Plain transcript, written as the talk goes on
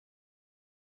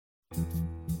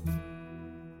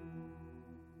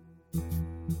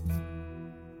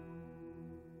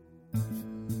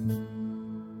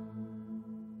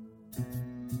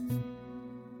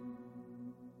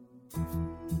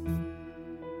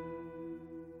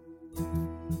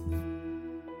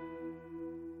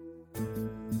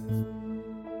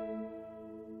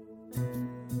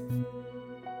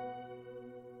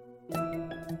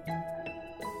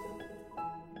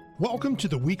Welcome to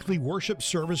the weekly worship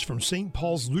service from St.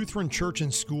 Paul's Lutheran Church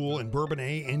and School in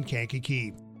Bourbonnais and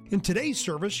Kankakee. In today's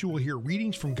service, you will hear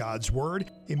readings from God's Word,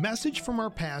 a message from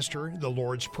our pastor, the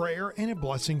Lord's Prayer, and a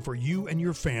blessing for you and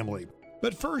your family.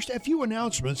 But first, a few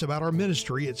announcements about our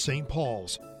ministry at St.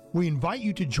 Paul's. We invite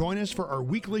you to join us for our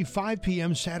weekly 5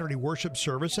 p.m. Saturday worship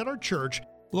service at our church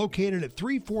located at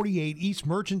 348 East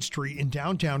Merchant Street in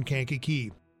downtown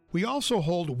Kankakee. We also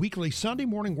hold weekly Sunday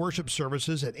morning worship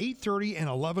services at 8:30 and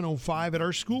 11:05 at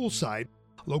our school site,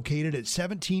 located at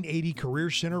 1780 Career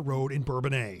Center Road in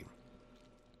Bourbonnais.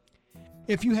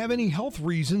 If you have any health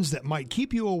reasons that might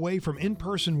keep you away from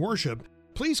in-person worship,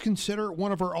 please consider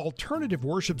one of our alternative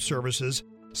worship services,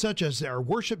 such as our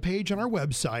worship page on our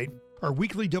website, our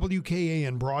weekly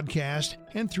WKAN broadcast,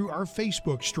 and through our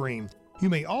Facebook stream. You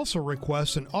may also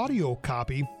request an audio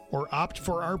copy or opt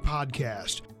for our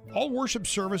podcast. All worship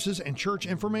services and church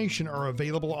information are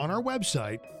available on our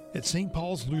website at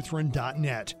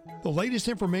stpaulslutheran.net. The latest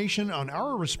information on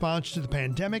our response to the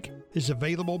pandemic is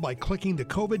available by clicking the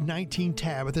COVID-19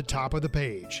 tab at the top of the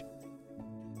page.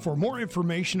 For more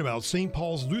information about St.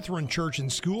 Paul's Lutheran Church and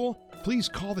School, please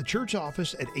call the church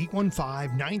office at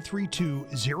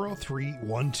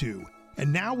 815-932-0312.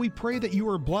 And now we pray that you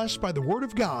are blessed by the Word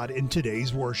of God in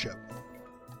today's worship.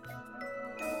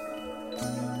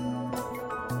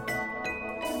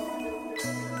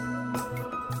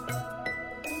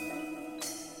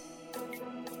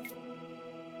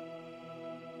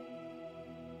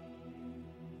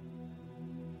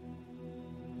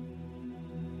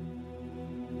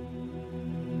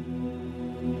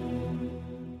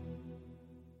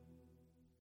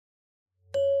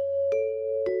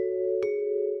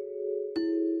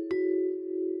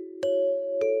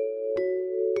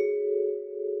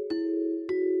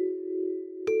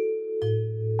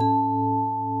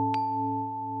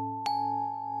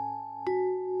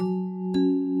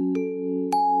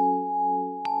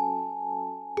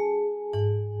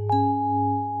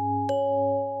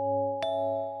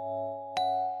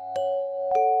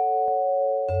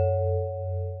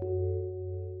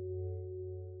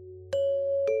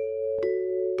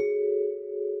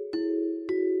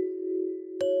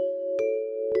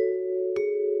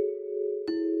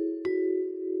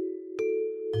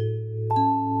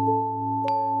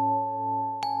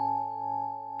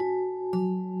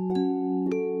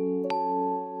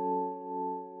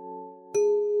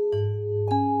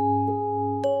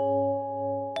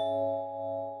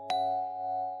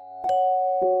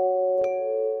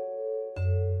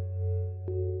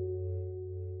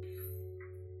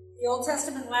 The Old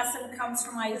Testament lesson comes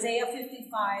from Isaiah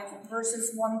 55,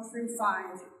 verses 1 through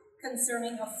 5,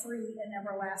 concerning a free and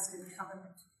everlasting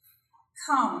covenant.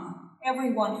 Come,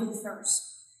 everyone who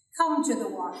thirsts, come to the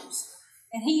waters.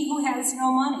 And he who has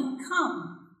no money,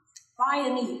 come, buy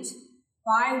and eat.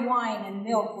 Buy wine and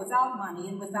milk without money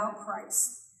and without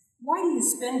price. Why do you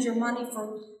spend your money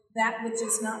for that which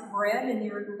is not bread, and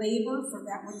your labor for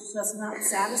that which does not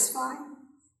satisfy?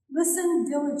 Listen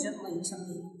diligently to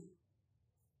me,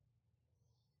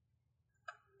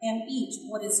 and eat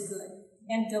what is good,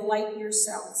 and delight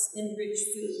yourselves in rich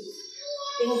food.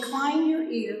 Incline your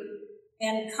ear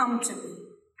and come to me.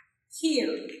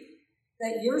 Hear,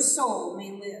 that your soul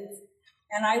may live,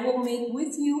 and I will make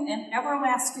with you an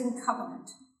everlasting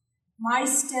covenant, my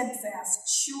steadfast,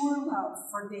 sure love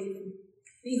for David.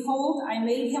 Behold, I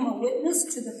made him a witness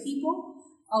to the people,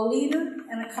 a leader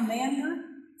and a commander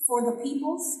for the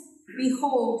peoples.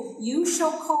 Behold, you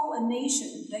shall call a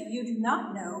nation that you do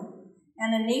not know,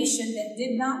 and a nation that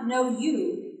did not know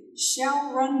you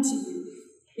shall run to you,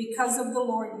 because of the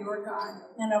Lord your God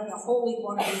and of the Holy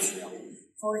One of Israel,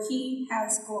 for he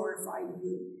has glorified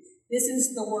you. This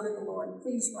is the word of the Lord.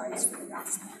 Please rise for the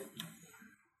gospel.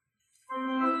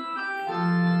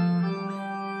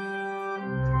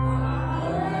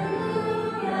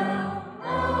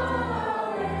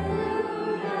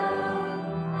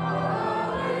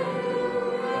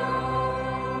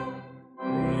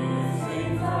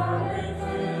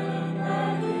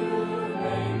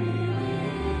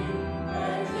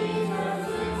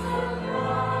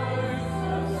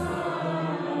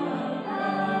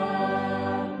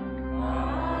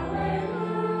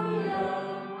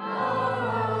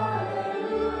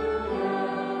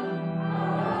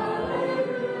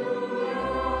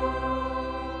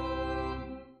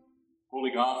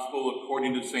 Holy Gospel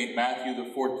according to St. Matthew, the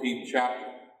 14th chapter.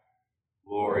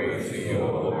 Glory to you,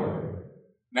 O Lord.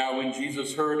 Now when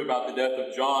Jesus heard about the death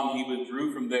of John, he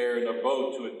withdrew from there in a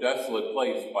boat to a desolate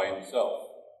place by himself.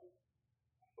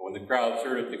 But when the crowds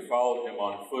heard it, they followed him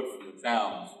on foot from the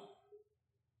towns.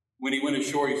 When he went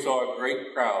ashore, he saw a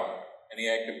great crowd, and he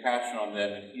had compassion on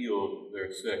them and healed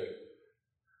their sick.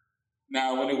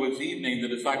 Now when it was evening, the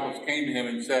disciples came to him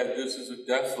and said, "This is a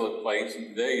desolate place,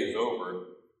 and today is over.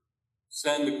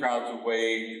 Send the crowds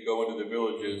away to go into the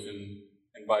villages and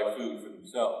buy food for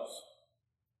themselves."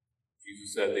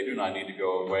 Jesus said, "They do not need to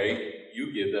go away.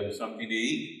 You give them something to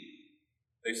eat."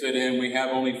 They said to him, "We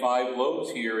have only 5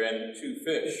 loaves here and 2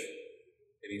 fish.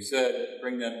 And he said,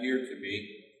 "Bring them here to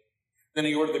me." Then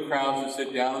he ordered the crowds to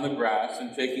sit down on the grass,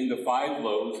 and taking the 5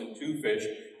 loaves and 2 fish,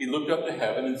 he looked up to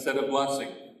heaven and said a blessing.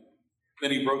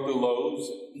 Then he broke the loaves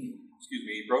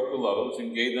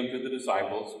and gave them to the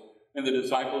disciples, and the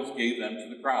disciples gave them to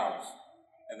the crowds.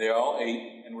 And they all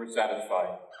ate and were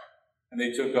satisfied. And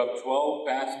they took up 12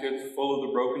 baskets full of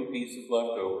the broken pieces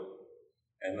left over.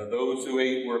 And of those who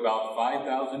ate were about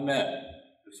 5,000 men,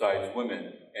 besides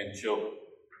women and children.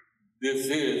 This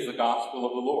is the gospel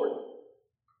of the Lord.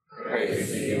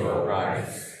 Praise to you, O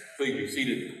Christ. Please be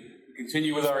seated. We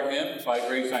continue with our hymn, "By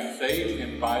Grace I'm Saved,"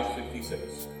 hymn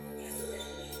 566.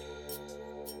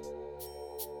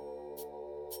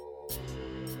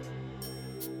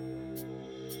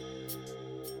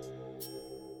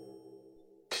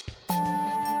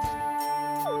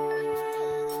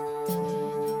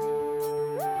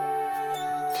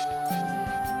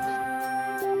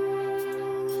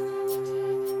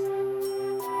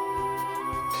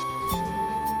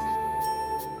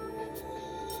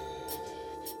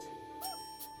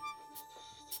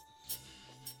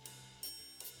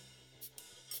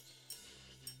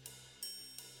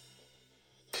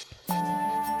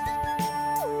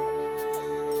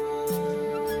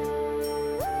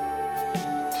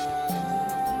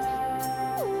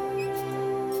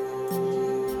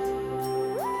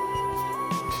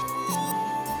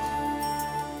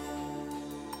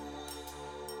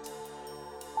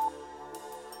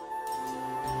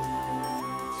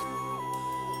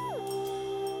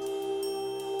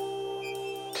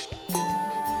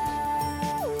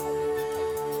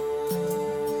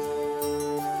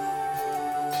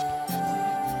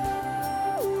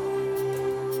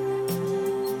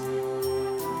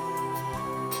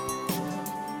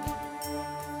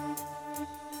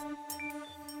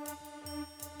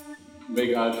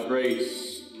 May God's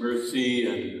grace, mercy,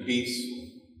 and peace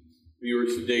be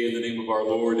yours today in the name of our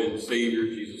Lord and Savior,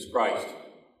 Jesus Christ.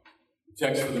 The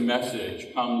text for the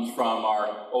message comes from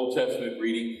our Old Testament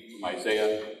reading from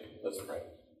Isaiah. Let's pray.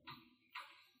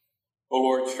 O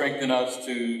Lord, strengthen us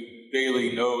to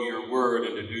daily know your word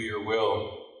and to do your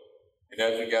will. And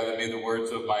as we gather, may the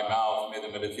words of my mouth, may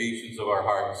the meditations of our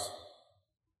hearts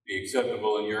be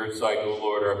acceptable in your sight, O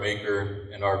Lord, our Maker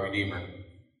and our Redeemer.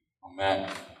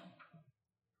 Amen.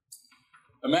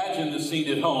 Imagine the scene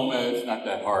at home. It's not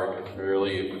that hard,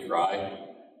 really, if you try.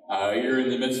 You're in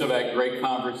the midst of that great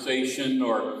conversation,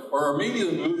 or maybe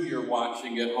the movie you're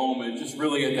watching at home is just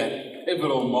really at that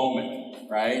pivotal moment,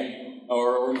 right?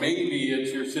 Or maybe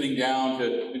it's you're sitting down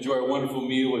to enjoy a wonderful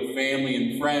meal with family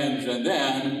and friends, and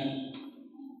then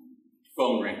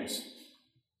phone rings.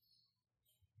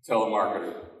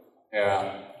 Telemarketer.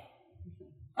 Yeah.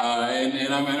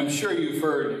 And I'm sure you've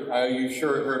heard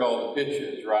all the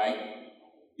pitches, right?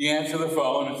 You answer the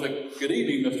phone, and it's like, "Good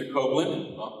evening, Mr.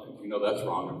 Copeland." Well, you know that's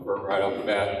wrong right off the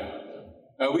bat.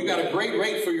 "We got a great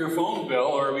rate for your phone bill,"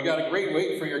 or "We got a great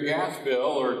rate for your gas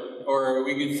bill," or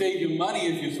 "We can save you money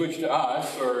if you switch to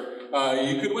us," or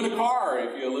 "You could win a car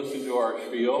if you listen to our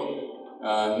spiel."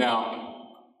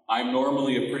 Now, I'm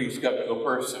normally a pretty skeptical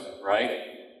person, right?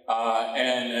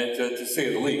 And to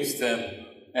say the least,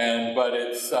 but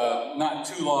it's not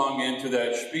too long into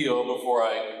that spiel before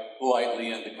I politely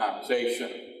end the conversation.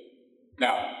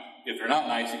 Now, if they're not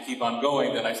nice and keep on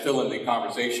going, then I still end the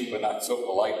conversation, but not so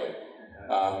politely.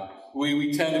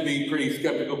 We tend to be pretty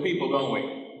skeptical people, don't we?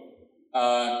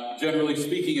 Generally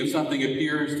speaking, if something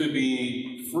appears to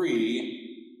be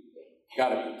free,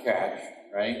 gotta be cash,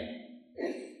 right?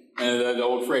 And the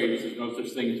old phrase, "There's no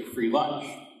such thing as a free lunch."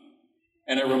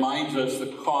 And it reminds us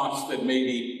the cost that may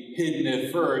be hidden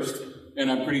at first, and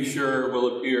I'm pretty sure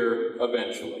will appear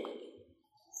eventually.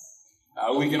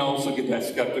 We can also get that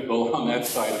skeptical on that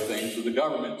side of things with the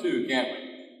government too, can't we?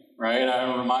 Right?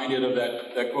 I'm reminded of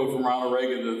that quote from Ronald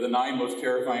Reagan, the 9 most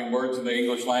terrifying words in the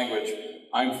English language.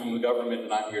 "I'm from the government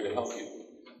and I'm here to help you."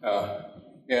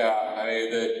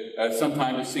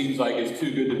 Sometimes it seems like it's too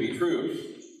good to be true.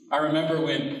 I remember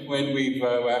when we've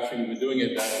actually been doing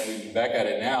it, we've been back at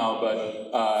it now,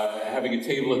 but having a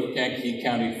table at the Kankakee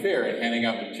County Fair and handing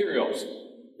out materials.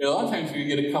 A lot of times you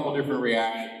get a couple different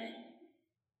reactions.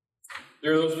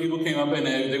 There are those people who came up and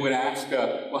they would ask,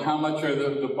 well, how much are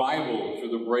the Bibles or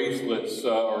the bracelets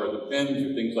or the pens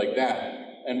or things like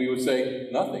that? And we would say,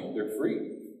 nothing, they're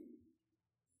free.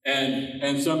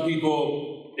 And some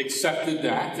people accepted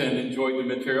that and enjoyed the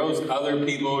materials. Other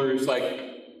people are just like,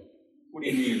 what do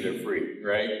you mean they're free,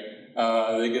 right?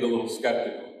 They get a little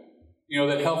skeptical. You know,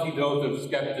 that healthy dose of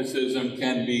skepticism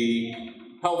can be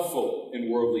helpful in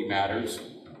worldly matters,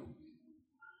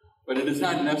 but it does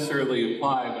not necessarily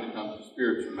apply when it comes to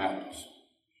spiritual matters.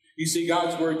 You see,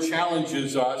 God's Word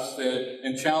challenges us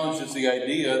and challenges the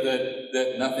idea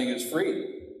that nothing is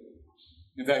free.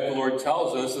 In fact, the Lord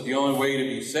tells us that the only way to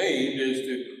be saved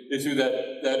is through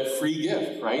that free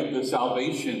gift, right? The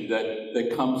salvation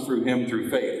that comes through Him through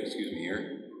faith. Excuse me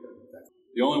here.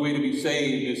 The only way to be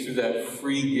saved is through that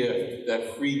free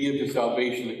gift of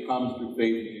salvation that comes through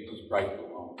faith in Jesus Christ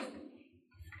alone.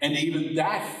 And even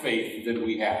that faith that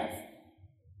we have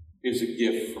is a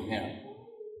gift from Him.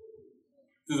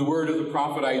 Through the word of the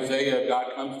prophet Isaiah,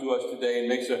 God comes to us today and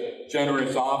makes a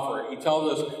generous offer. He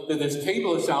tells us that this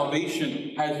table of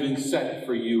salvation has been set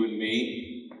for you and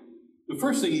me. The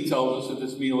first thing He tells us is that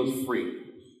this meal is free.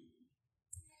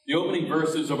 The opening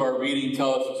verses of our reading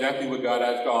tell us exactly what God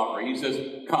has to offer. He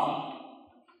says, come.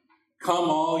 Come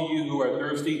all you who are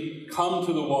thirsty, come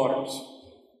to the waters.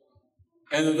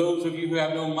 And to those of you who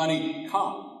have no money,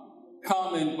 come.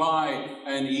 Come and buy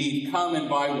and eat. Come and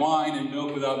buy wine and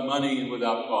milk without money and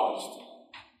without cost.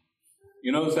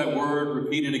 You notice that word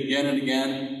repeated again and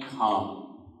again? Come.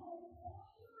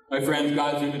 My friends,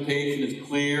 God's invitation is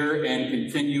clear and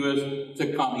continuous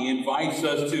to come. He invites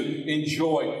us to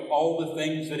enjoy all the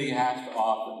things that He has to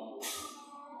offer.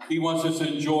 He wants us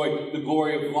to enjoy the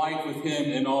glory of life with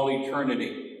Him in all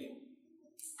eternity.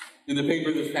 In the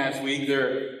paper this past week,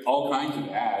 there are all kinds of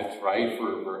ads, right,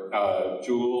 for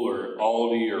Jewel or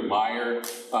Aldi or Meijer,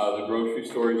 the grocery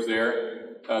stores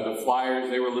there. The flyers,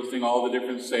 they were listing all the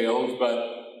different sales,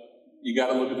 but you got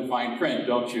to look at the fine print,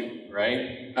 don't you,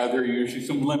 right? There are usually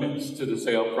some limits to the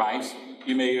sale price.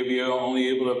 You may be only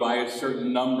able to buy a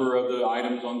certain number of the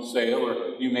items on sale,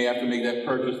 or you may have to make that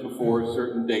purchase before a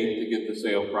certain date to get the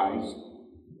sale price.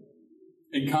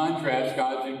 In contrast,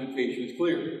 God's invitation is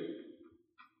clear.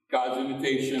 God's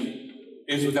invitation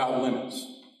is without limits.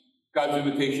 God's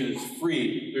invitation is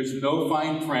free. There's no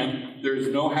fine print. There's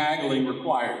no haggling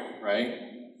required, right?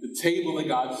 The table that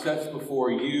God sets before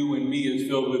you and me is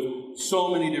filled with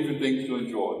so many different things to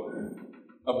enjoy.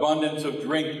 Abundance of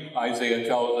drink, Isaiah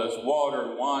tells us,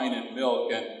 water, wine, and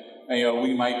milk. And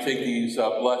we might take these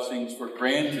blessings for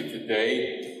granted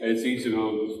today. It's easy to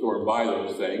go to the store and buy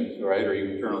those things, right? Or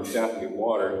even turn on the tap and get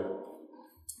water.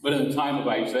 But in the time of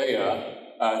Isaiah,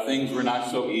 things were not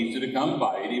so easy to come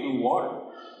by. And even water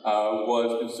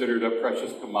was considered a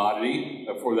precious commodity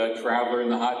for that traveler in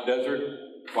the hot desert.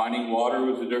 Finding water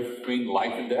was the difference between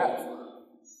life and death.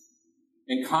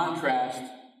 In contrast,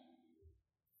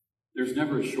 there's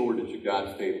never a shortage at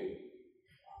God's table.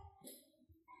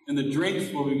 And the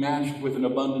drinks will be matched with an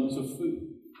abundance of food.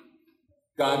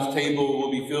 God's table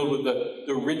will be filled with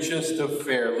the richest of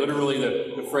fare. Literally,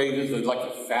 the phrase is like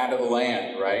the fat of the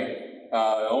land, right?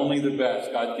 Only the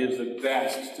best. God gives the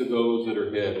best to those that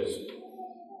are His.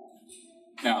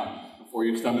 Now, before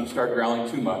your stomach start growling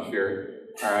too much here,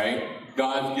 all right?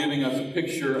 God's giving us a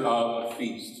picture of a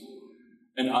feast,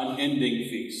 an unending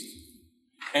feast.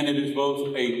 And it is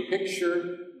both a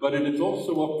picture, but it is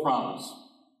also a promise.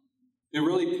 It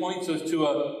really points us to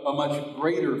a much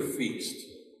greater feast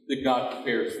that God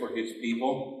prepares for His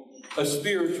people, a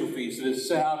spiritual feast that is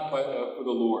set out for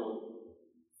the Lord.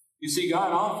 You see,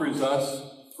 God offers us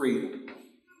freedom.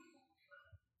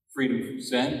 Freedom from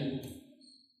sin,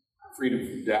 freedom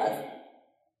from death,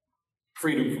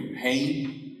 freedom from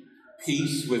pain,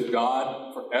 peace with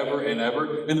God forever and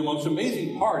ever. And the most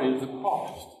amazing part is the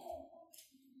cost.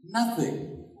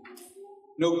 Nothing.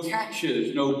 No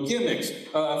catches, no gimmicks.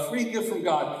 A free gift from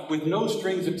God with no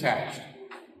strings attached.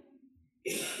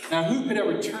 Now, who could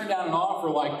ever turn down an offer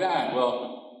like that?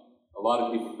 Well, a lot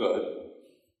of people could.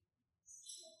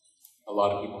 A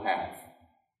lot of people have.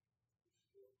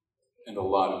 And a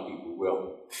lot of people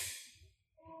will.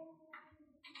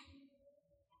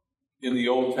 In the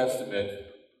Old Testament,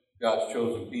 God's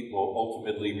chosen people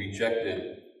ultimately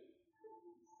rejected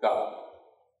God.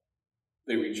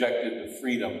 They rejected the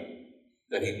freedom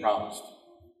that He promised.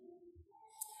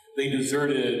 They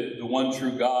deserted the one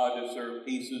true God to serve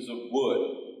pieces of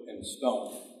wood and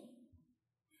stone.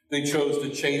 They chose to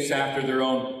chase after their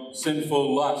own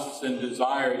sinful lusts and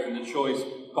desires, and the choice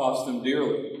cost them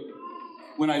dearly.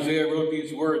 When Isaiah wrote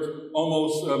these words,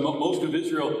 most of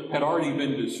Israel had already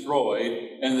been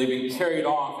destroyed, and they'd been carried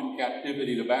off in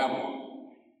captivity to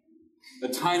Babylon. The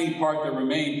tiny part that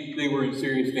remained, they were in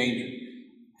serious danger.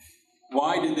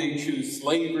 Why did they choose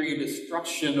slavery and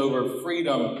destruction over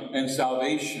freedom and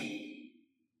salvation?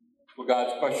 Well,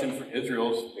 God's question for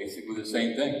Israel is basically the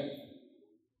same thing.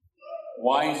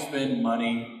 Why spend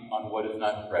money on what is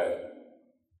not bread?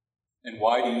 And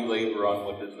why do you labor on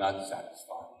what does not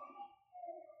satisfy?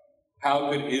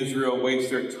 How could Israel waste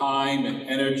their time and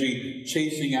energy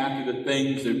chasing after the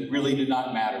things that really did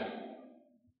not matter?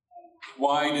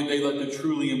 Why did they let the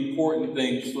truly important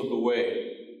things slip away?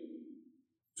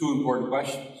 Two important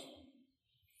questions.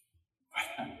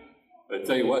 But I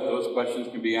tell you what, those questions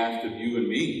can be asked of you and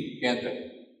me, can't they?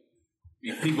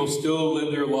 I mean, people still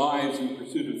live their lives in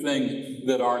pursuit of things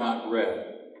that are not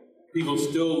bread. People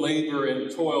still labor and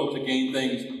toil to gain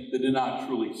things that do not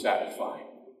truly satisfy.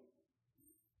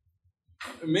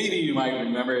 Maybe you might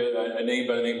remember a name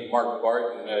by the name of Mark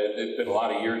Barton. It's been a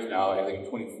lot of years now, I think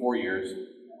 24 years.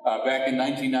 Back in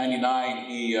 1999,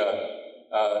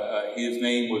 his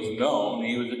name was known.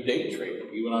 He was a day trader.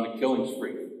 He went on a killing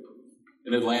spree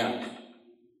in Atlanta.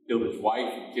 Killed his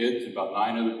wife and kids and about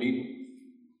 9 other people.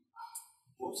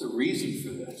 What was the reason for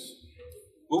this?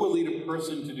 What would lead a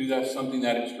person to do something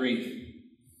that extreme?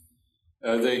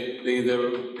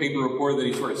 The paper reported that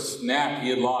he sort of snapped. He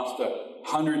had lost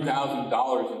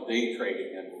 $100,000 in day trading.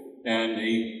 And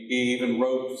he even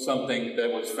wrote something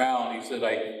that was found. He said,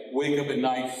 I wake up at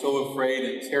night so afraid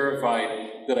and terrified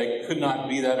that I could not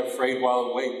be that afraid while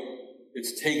awake.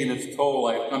 It's taken its toll.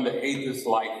 I have come to hate this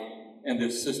life and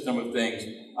this system of things.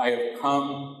 I have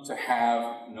come to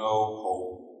have no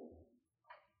hope.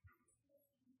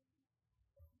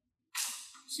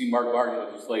 See, Mark Barton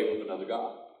was a slave of another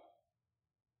God.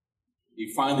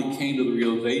 He finally came to the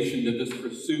realization that this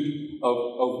pursuit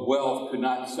of wealth could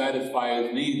not satisfy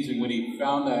his needs, and when he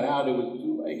found that out, it was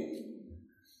too late.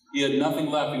 He had nothing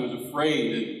left. He was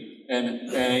afraid,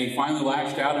 and he finally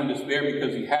lashed out in despair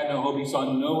because he had no hope. He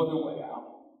saw no other way out.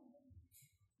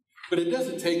 But it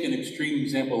doesn't take an extreme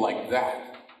example like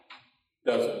that,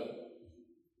 does it?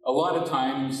 A lot of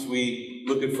times we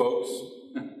look at folks,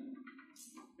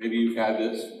 maybe you've had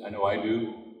this, I know I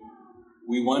do,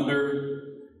 we wonder,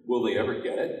 will they ever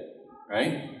get it,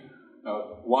 right?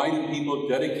 Why do people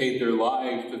dedicate their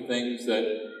lives to things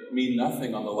that mean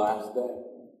nothing on the last day?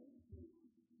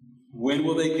 When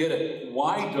will they get it?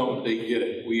 Why don't they get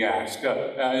it, we ask.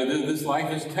 This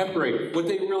life is temporary. What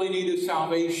they really need is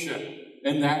salvation,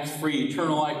 and that's free.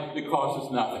 Eternal life, it costs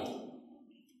us nothing.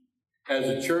 As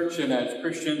a church and as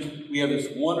Christians, we have this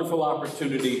wonderful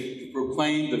opportunity to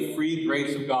proclaim the free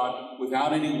grace of God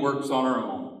without any works on our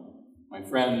own. My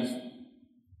friends,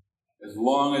 as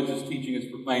long as this teaching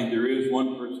is proclaimed, there is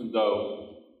one person,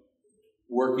 though,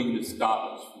 working to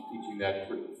stop us from teaching that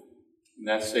truth, and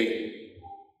that's Satan.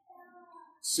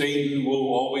 Satan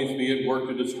will always be at work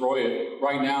to destroy it.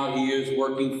 Right now, he is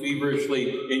working feverishly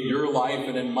in your life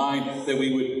and in mine that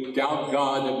we would doubt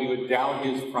God, that we would doubt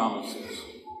his promises.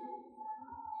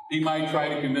 He might try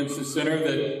to convince the sinner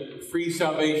that free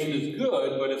salvation is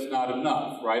good, but it's not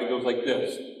enough, right? It goes like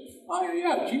this. Oh,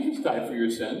 yeah, Jesus died for your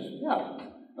sins. Yeah.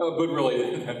 But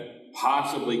really, that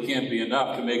possibly can't be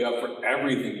enough to make up for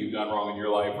everything you've done wrong in your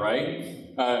life, right?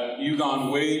 You've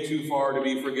gone way too far to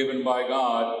be forgiven by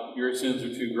God. Your sins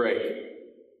are too great.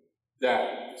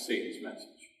 That is Satan's message.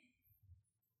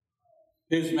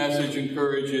 His message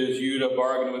encourages you to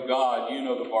bargain with God. You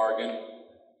know the bargain.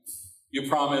 You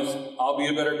promise, I'll be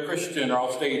a better Christian, or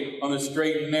I'll stay on the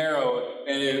straight and narrow,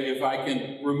 and if I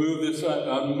can remove this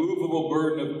unmovable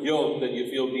burden of guilt that you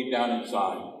feel deep down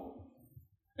inside.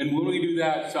 And when we do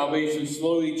that, salvation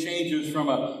slowly changes from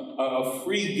a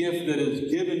free gift that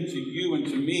is given to you and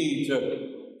to me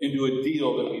into a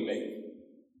deal that we make.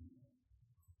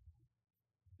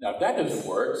 Now, if that doesn't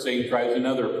work, Satan tries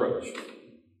another approach.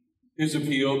 His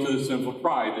appeal to the sinful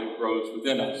pride that grows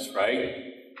within us, right?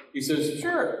 He says,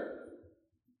 sure,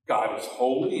 God is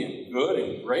holy and good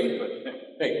and great, but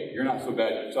hey, you're not so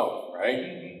bad yourself,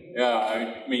 right?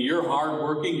 I mean, you're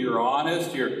hardworking, you're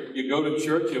honest, you go to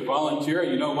church, you volunteer,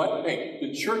 and you know what? Hey,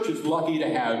 the church is lucky to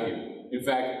have you. In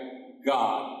fact,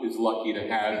 God is lucky to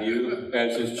have you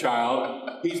as his child.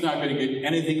 He's not going to get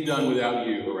anything done without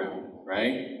you around,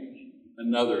 right?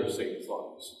 Another of Satan's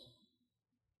lies.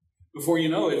 Before you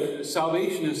know it,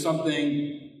 salvation isn't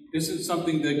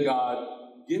something that God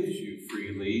gives you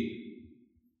freely.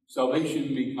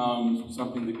 Salvation becomes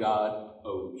something that God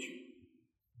owes you.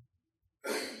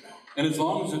 And as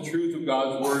long as the truth of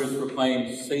God's word is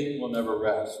proclaimed, Satan will never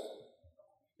rest.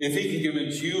 If he can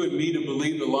convince you and me to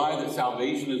believe the lie that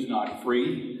salvation is not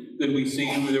free, then we see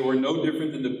that we're no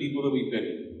different than the people that we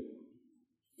pity.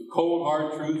 The cold,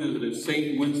 hard truth is that if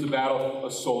Satan wins the battle,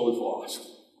 a soul is lost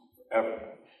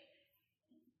forever.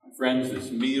 My friends,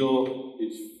 this meal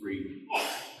is free.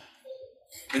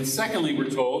 And secondly, we're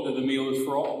told that the meal is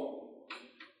for all.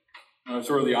 Now,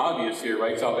 sort of the obvious here,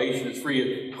 right? Salvation is free.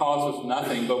 It costs us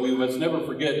nothing, but we must never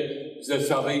forget that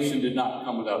salvation did not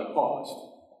come without a cost.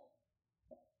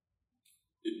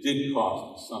 It did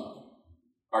cost us something.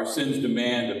 Our sins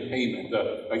demand a payment,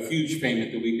 a huge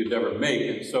payment that we could never make,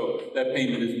 and so that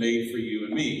payment is made for you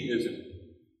and me, isn't it?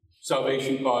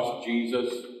 Salvation cost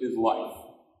Jesus his life,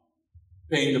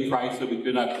 paying the price that we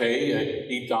could not pay.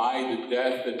 He died the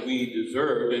death that we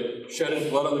deserved and shed his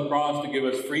blood on the cross to give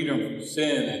us freedom from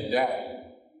sin and death.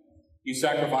 He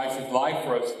sacrificed his life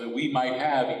for us so that we might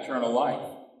have eternal life.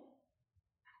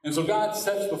 And so God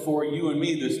sets before you and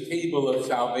me this table of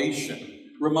salvation,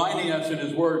 reminding us in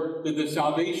his word that the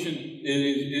salvation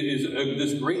is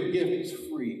this great gift is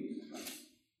free,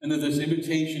 and that this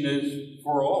invitation is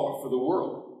for all, for the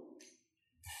world.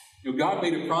 You know, God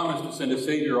made a promise to send a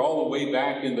Savior all the way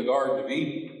back in the Garden of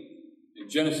Eden. In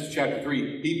Genesis chapter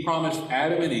 3, he promised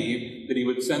Adam and Eve that he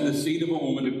would send the seed of a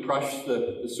woman to crush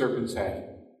the serpent's head.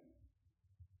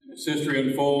 And as history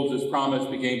unfolds, this promise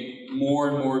became more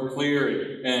and more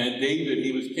clear. And David,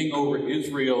 he was king over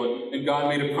Israel, and God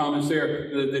made a promise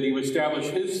there that he would establish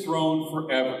his throne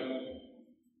forever.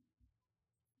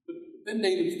 But then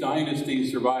David's dynasty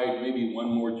survived maybe one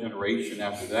more generation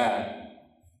after that.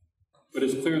 But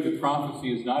it's clear the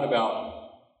prophecy is not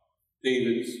about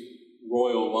David's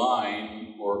royal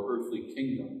line or earthly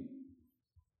kingdom.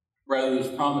 Rather,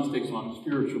 this promise takes on a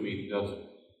spiritual meaning, doesn't it?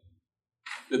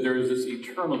 That there is this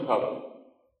eternal covenant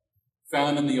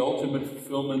found in the ultimate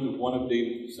fulfillment of one of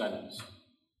David's descendants.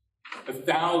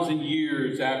 1,000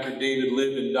 years after David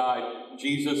lived and died,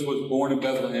 Jesus was born in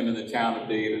Bethlehem in the town of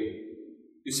David.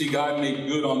 You see, God made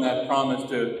good on that promise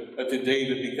to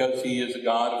David because he is a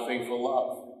God of faithful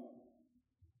love.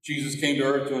 Jesus came to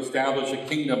earth to establish a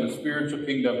kingdom, a spiritual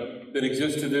kingdom that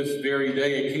exists to this very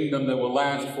day, a kingdom that will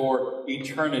last for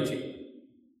eternity.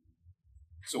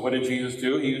 So what did Jesus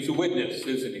do? He was a witness,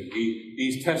 isn't he?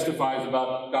 He testifies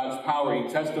about God's power.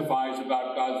 He testifies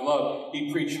about God's love.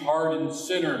 He preached hardened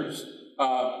sinners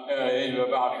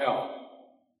about hell.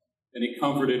 And he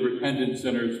comforted repentant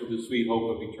sinners with the sweet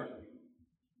hope of eternity.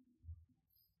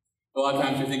 A lot of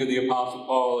times we think of the Apostle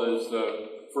Paul as the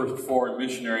first foreign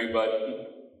missionary, but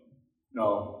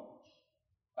no.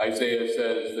 Isaiah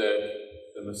says that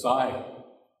the Messiah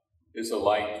is a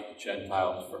light to the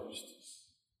Gentiles first.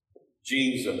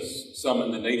 Jesus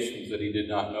summoned the nations that he did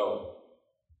not know.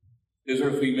 His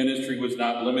earthly ministry was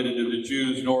not limited to the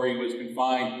Jews, nor he was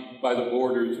confined by the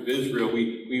borders of Israel.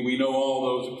 We know all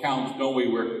those accounts, don't we,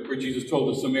 where Jesus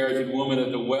told the Samaritan woman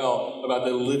at the well about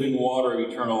the living water of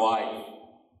eternal life,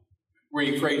 where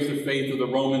he praised the faith of the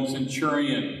Roman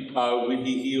centurion when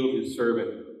he healed his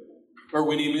servant, or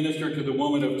when he ministered to the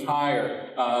woman of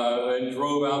Tyre and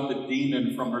drove out the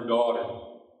demon from her daughter.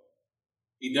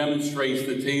 He demonstrates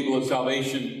the table of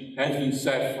salvation has been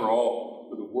set for all,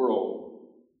 for the world.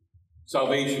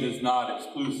 Salvation is not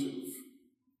exclusive.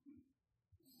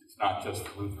 It's not just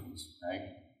for Lutherans, right?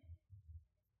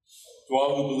 To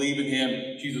all who believe in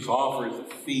him, Jesus offers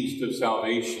the feast of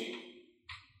salvation.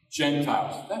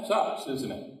 Gentiles, that's us,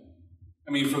 isn't it?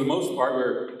 I mean, for the most part,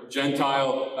 we're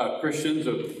Gentile Christians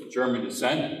of German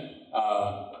descent.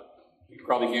 We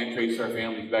probably can't trace our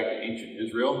families back to ancient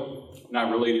Israel.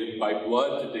 Not related by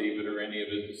blood to David or any of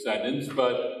his descendants.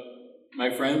 But, my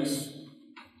friends,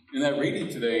 in that reading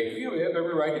today, we have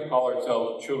every right to call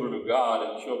ourselves children of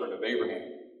God and children of Abraham.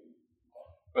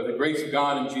 By the grace of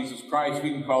God in Jesus Christ,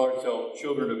 we can call ourselves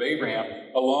children of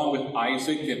Abraham, along with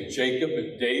Isaac and Jacob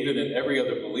and David and every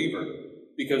other believer,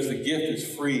 because the gift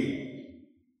is free,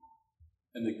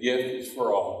 and the gift is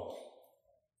for all.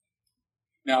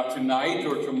 Now, tonight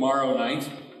or tomorrow night,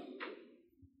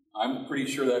 I'm pretty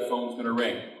sure that phone's going to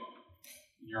ring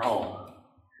in your home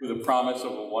with a promise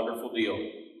of a wonderful deal.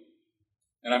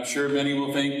 And I'm sure many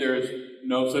will think there's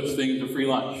no such thing as a free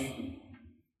lunch.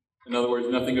 In other words,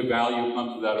 nothing of value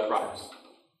comes without a price.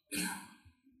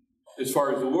 As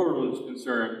far as the world is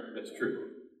concerned, that's true.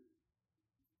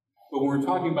 But when we're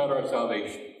talking about our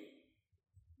salvation,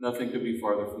 nothing could be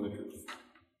farther from the truth.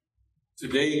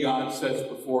 Today, God sets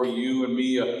before you and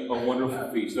me a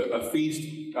wonderful feast. A feast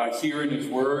here in his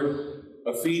word,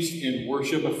 a feast in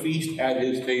worship, a feast at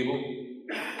his table.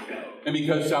 And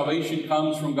because salvation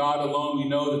comes from God alone, we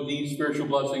know that these spiritual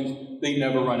blessings, they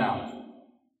never run out.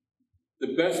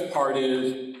 The best part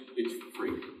is it's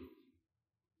free.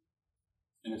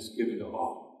 And it's given to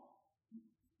all.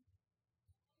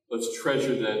 Let's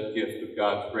treasure that gift of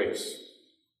God's grace.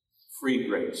 Free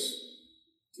grace.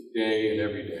 Today and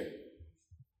every day.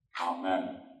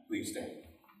 Amen. Please stand.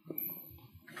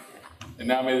 And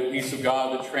now may the peace of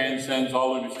God that transcends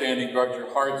all understanding guard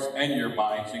your hearts and your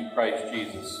minds in Christ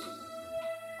Jesus.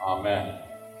 Amen.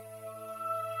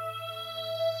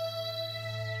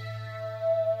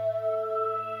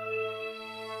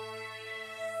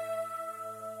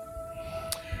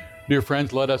 Dear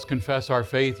friends, let us confess our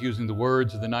faith using the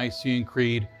words of the Nicene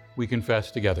Creed we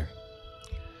confess together.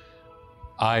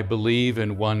 I believe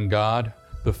in one God,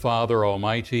 the Father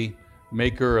Almighty,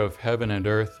 maker of heaven and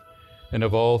earth, and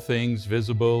of all things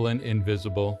visible and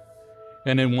invisible,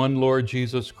 and in one Lord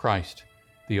Jesus Christ,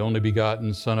 the only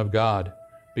begotten Son of God,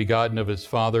 begotten of his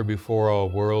Father before all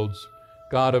worlds,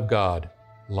 God of God,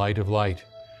 light of light,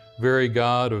 very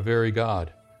God of very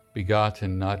God,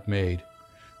 begotten, not made,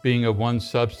 being of one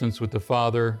substance with the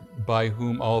Father, by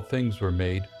whom all things were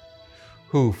made,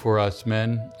 who for us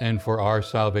men and for our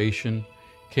salvation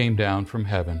came down from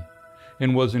heaven,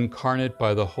 and was incarnate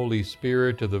by the Holy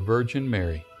Spirit of the Virgin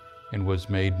Mary, and was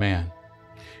made man,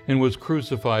 and was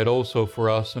crucified also for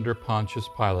us under Pontius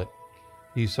Pilate.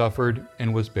 He suffered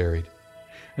and was buried.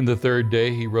 And the third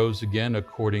day he rose again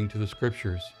according to the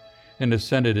Scriptures, and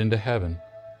ascended into heaven,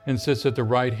 and sits at the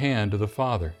right hand of the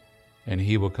Father. And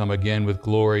he will come again with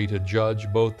glory to judge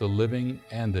both the living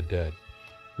and the dead,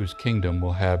 whose kingdom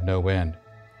will have no end.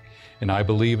 And I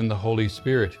believe in the Holy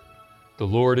Spirit, the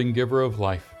Lord and giver of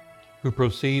life, who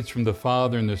proceeds from the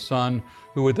Father and the Son,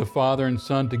 who with the Father and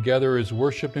Son together is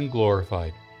worshipped and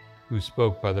glorified, who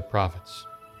spoke by the prophets.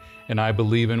 And I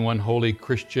believe in one holy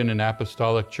Christian and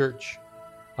apostolic church.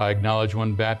 I acknowledge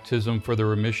one baptism for the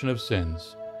remission of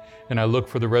sins, and I look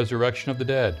for the resurrection of the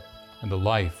dead and the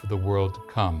life of the world to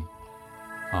come.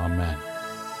 Amen.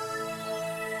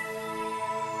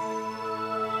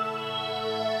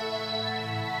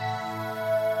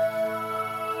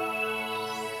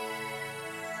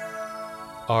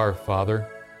 Our Father,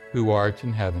 who art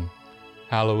in heaven,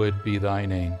 hallowed be thy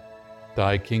name.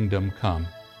 Thy kingdom come,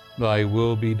 thy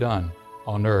will be done,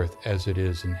 on earth as it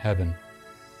is in heaven.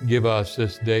 Give us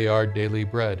this day our daily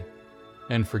bread,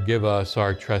 and forgive us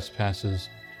our trespasses,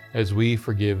 as we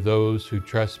forgive those who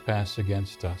trespass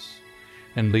against us.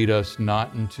 And lead us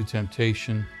not into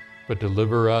temptation, but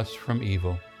deliver us from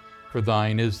evil. For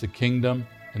thine is the kingdom,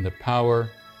 and the power,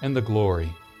 and the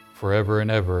glory, forever and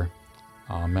ever.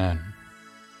 Amen.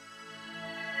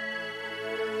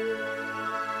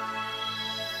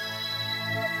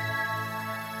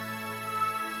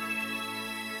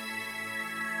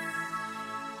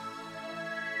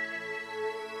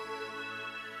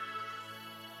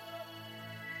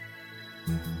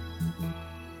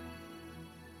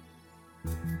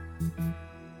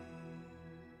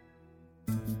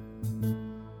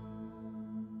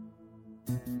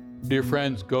 Dear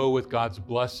friends, go with God's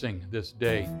blessing this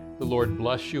day. The Lord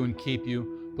bless you and keep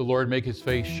you. The Lord make his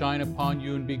face shine upon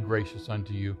you and be gracious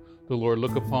unto you. The Lord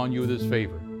look upon you with his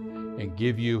favor and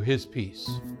give you his peace.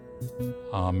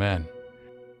 Amen.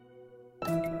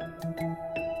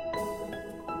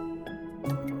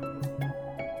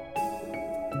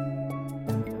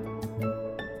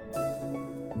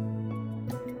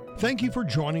 Thank you for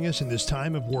joining us in this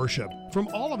time of worship. From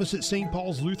all of us at St.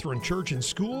 Paul's Lutheran Church and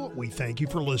School, we thank you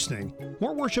for listening.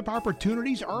 More worship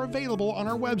opportunities are available on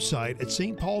our website at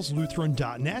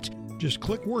stpaulslutheran.net. Just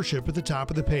click worship at the top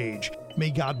of the page.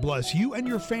 May God bless you and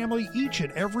your family each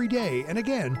and every day. And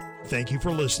again, thank you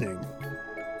for listening.